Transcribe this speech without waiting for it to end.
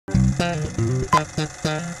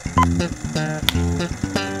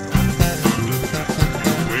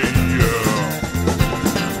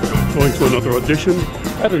audition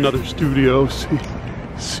at another studio,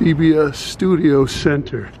 CBS Studio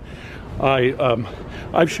Center.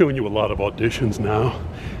 I've shown you a lot of auditions now,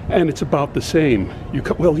 and it's about the same.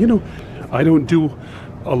 Well, you know, I don't do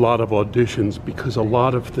a lot of auditions because a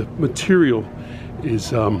lot of the material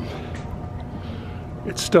is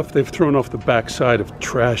it's stuff they've thrown off the backside of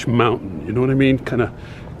Trash Mountain. You know what I mean? Kind of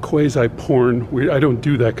quasi-porn. I don't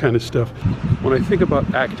do that kind of stuff. When I think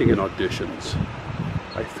about acting in auditions,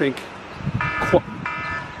 I think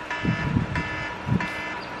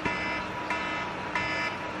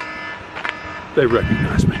they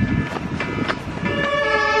recognize me.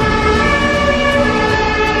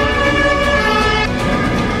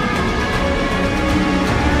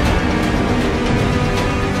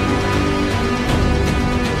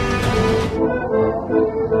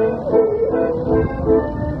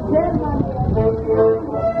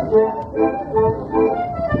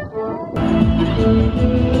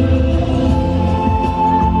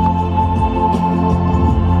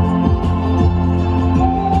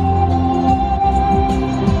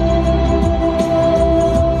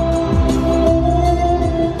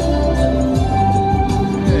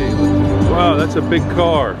 That's a big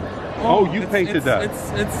car. Oh, you painted that.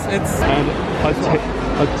 And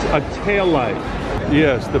a tail light.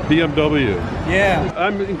 Yes, the BMW. Yeah.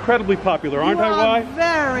 I'm incredibly popular, aren't I, Why?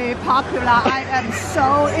 Very popular. I am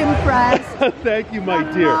so impressed. Thank you, my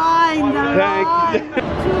dear. Thank you. To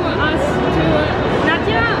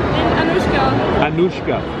Nadia and Anushka.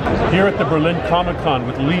 Anushka. Here at the Berlin Comic Con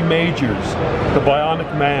with Lee Majors, the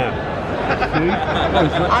Bionic Man.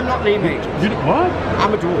 I'm not Lee Majors. What?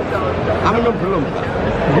 I'm a dwarf. I'm an Oompa-Loompa.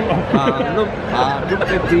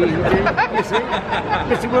 You see?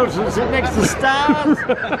 Mr. Wilson sitting next to stars.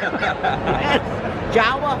 Yes.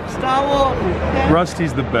 Jawa, Star Wars. Yeah.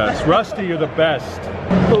 Rusty's the best. Rusty, you're the best.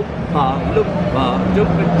 Oompa-Loompa,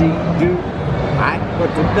 doop-a-dee-doo. I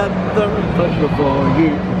got another pleasure for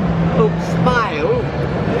you. Oh, smile.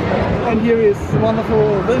 And here is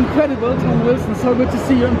wonderful, the incredible Tom Wilson. So good to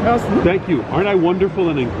see you in person. Thank you. Aren't I wonderful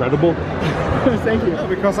and incredible? Thank you.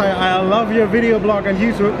 Because I love your video blog on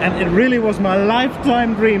YouTube, and it really was my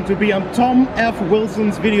lifetime dream to be on Tom F.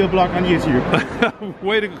 Wilson's video blog on YouTube.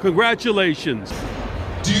 Way to go. Congratulations.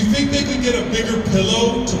 Do you think they could get a bigger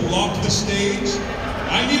pillow to block the stage?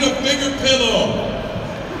 I need a bigger pillow.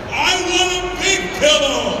 I want a big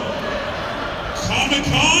pillow.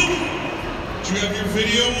 Comic-Con? Do you have your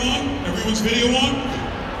video on? Everyone's video on?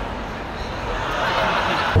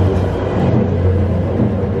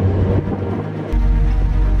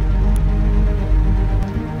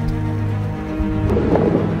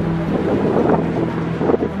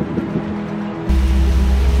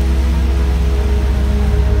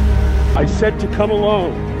 I said to come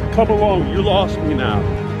along. Come along. You lost me now.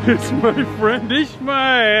 It's my friend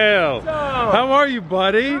Ishmael. So, how are you,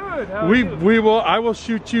 buddy? Good. How are you? I will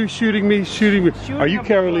shoot you, shooting me. Are you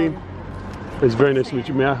Caroline? It's very nice to meet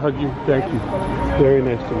you. May I hug you? Thank you. Very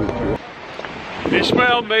nice to meet you.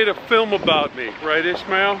 Ishmael made a film about me, right,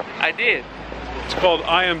 Ishmael? I did. It's called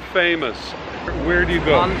I Am Famous. Where do you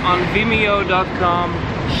go? On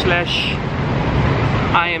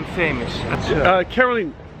Vimeo.com/I Am Famous.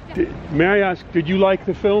 Caroline, may I ask, did you like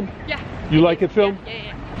the film? Yeah. You like it, film?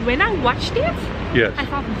 Yeah. When I watched it, yes, I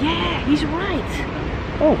thought, yeah, he's right.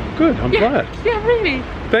 Oh, good. I'm glad. Yeah, really.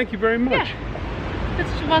 Thank you very much. Yeah. That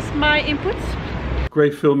was my input.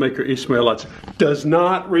 Great filmmaker Ishmael Lutz does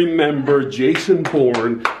not remember Jason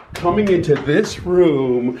Bourne coming into this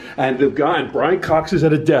room, and the guy, and Brian Cox is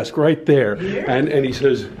at a desk right there, and he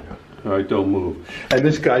says, all right, don't move. And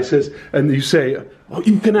this guy says, and you say, oh,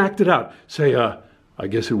 you can act it out. Say, I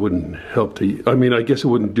guess it wouldn't help to, I guess it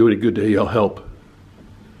wouldn't do any good to yell help.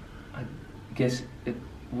 I guess it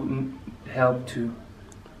wouldn't help to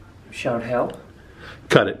shout help.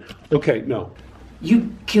 Cut it. Okay, no.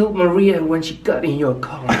 You killed Maria when she got in your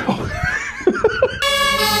car.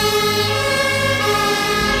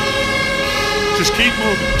 Just keep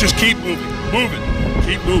moving. Just keep moving. Move it.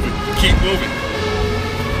 Keep moving. Keep moving.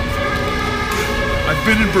 I've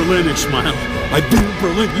been in Berlin, Ishmael. I've been in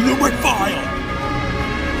Berlin. You know my file.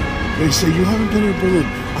 They say you haven't been in Berlin.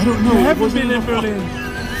 I don't know. You haven't been in Berlin.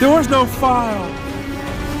 There was no file.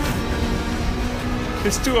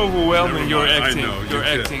 It's too overwhelming. Your I acting. know. Your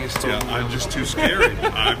acting is too overwhelming. I'm just too scary.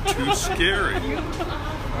 I'm too scary. You're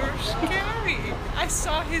scary. I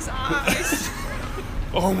saw his eyes.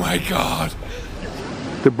 Oh my God.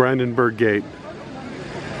 The Brandenburg Gate.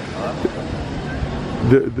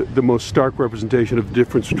 The most stark representation of the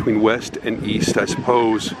difference between West and East, I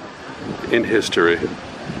suppose, in history.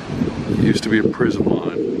 It used to be a prison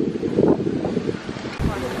line.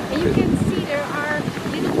 And you can see there are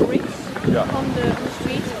little bricks Yeah. on the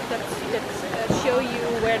street that show you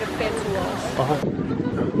where the fence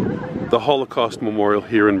was. The Holocaust Memorial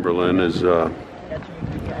here in Berlin is,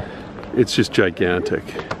 it's just gigantic.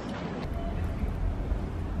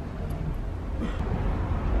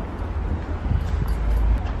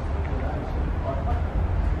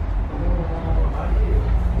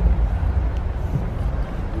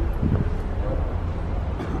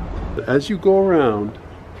 As you go around,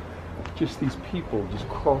 just these people just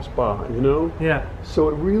cross by, you know? Yeah. So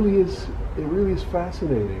it really is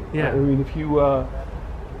fascinating. Yeah. I mean, if you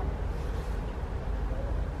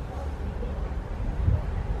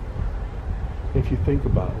think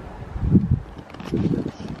about it.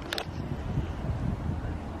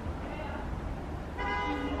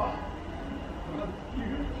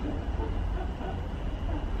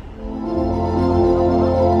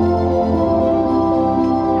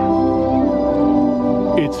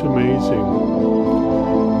 It's amazing.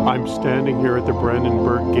 I'm standing here at the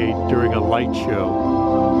Brandenburg Gate during a light show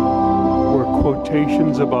where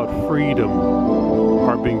quotations about freedom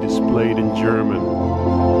are being displayed in German.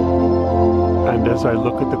 And as I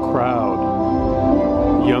look at the crowd,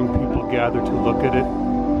 young people gather to look at it,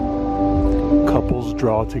 couples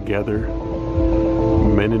draw together,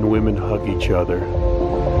 men and women hug each other,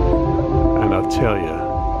 and I'll tell you,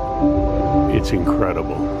 it's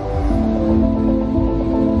incredible.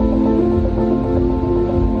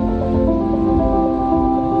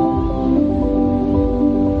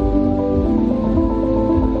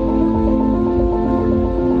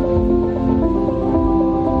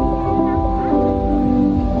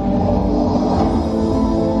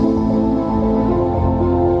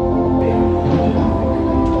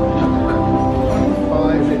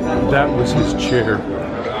 That was his chair.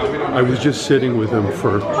 I was just sitting with him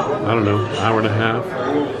for, I don't know, an hour and a half.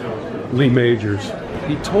 Lee Majors.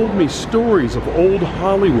 He told me stories of old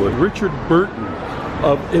Hollywood, Richard Burton,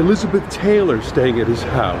 of Elizabeth Taylor staying at his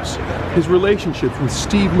house, his relationships with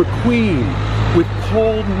Steve McQueen, with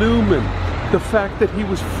Paul Newman, the fact that he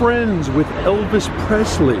was friends with Elvis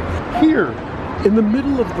Presley. Here, in the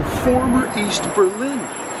middle of the former East Berlin,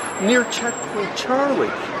 near Checkpoint Charlie,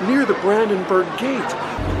 near the Brandenburg Gate.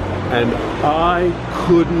 And I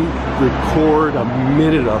couldn't record a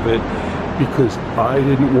minute of it because I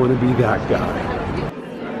didn't want to be that guy.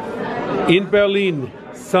 In Berlin,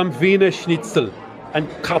 some Wiener Schnitzel and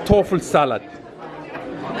Kartoffelsalat.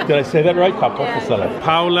 Did I say that right? Kartoffelsalat.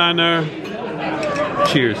 Paulaner.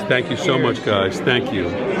 Cheers. Thank you so much, guys. Thank you.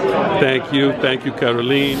 Thank you. Thank you,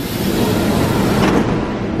 Caroline.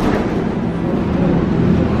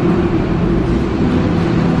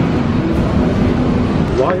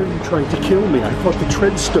 Why are you trying to kill me? I thought the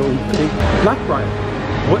Treadstone thing. Blackbriar.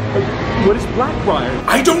 What is Blackbriar?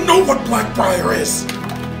 I don't know what Blackbriar is.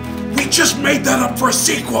 We just made that up for a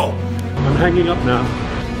sequel. I'm hanging up now.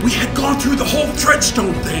 We had gone through the whole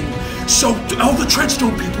Treadstone thing, so all the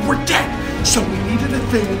Treadstone people were dead. So we needed a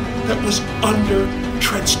thing that was under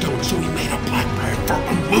Treadstone, so we made a Blackbriar for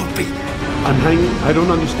a movie. I'm hanging. I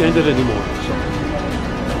don't understand it anymore. So.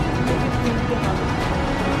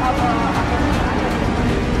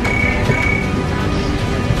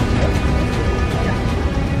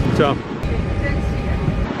 Tom,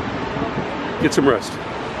 get some rest.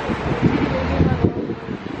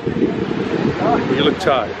 You look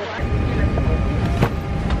tired.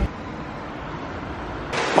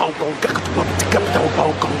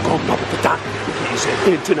 He's an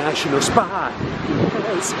international spy. He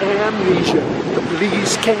has amnesia. The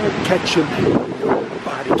police can't catch him.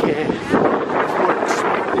 Nobody can.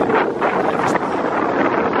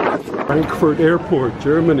 Frankfurt Airport,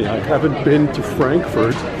 Germany. I haven't been to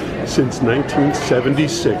Frankfurt since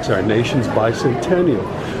 1976, our nation's bicentennial,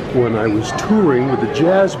 when I was touring with a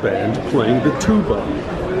jazz band playing the tuba.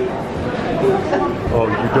 Oh,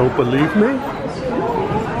 you don't believe me?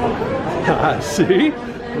 See?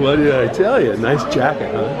 What did I tell you? Nice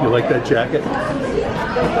jacket, huh? You like that jacket?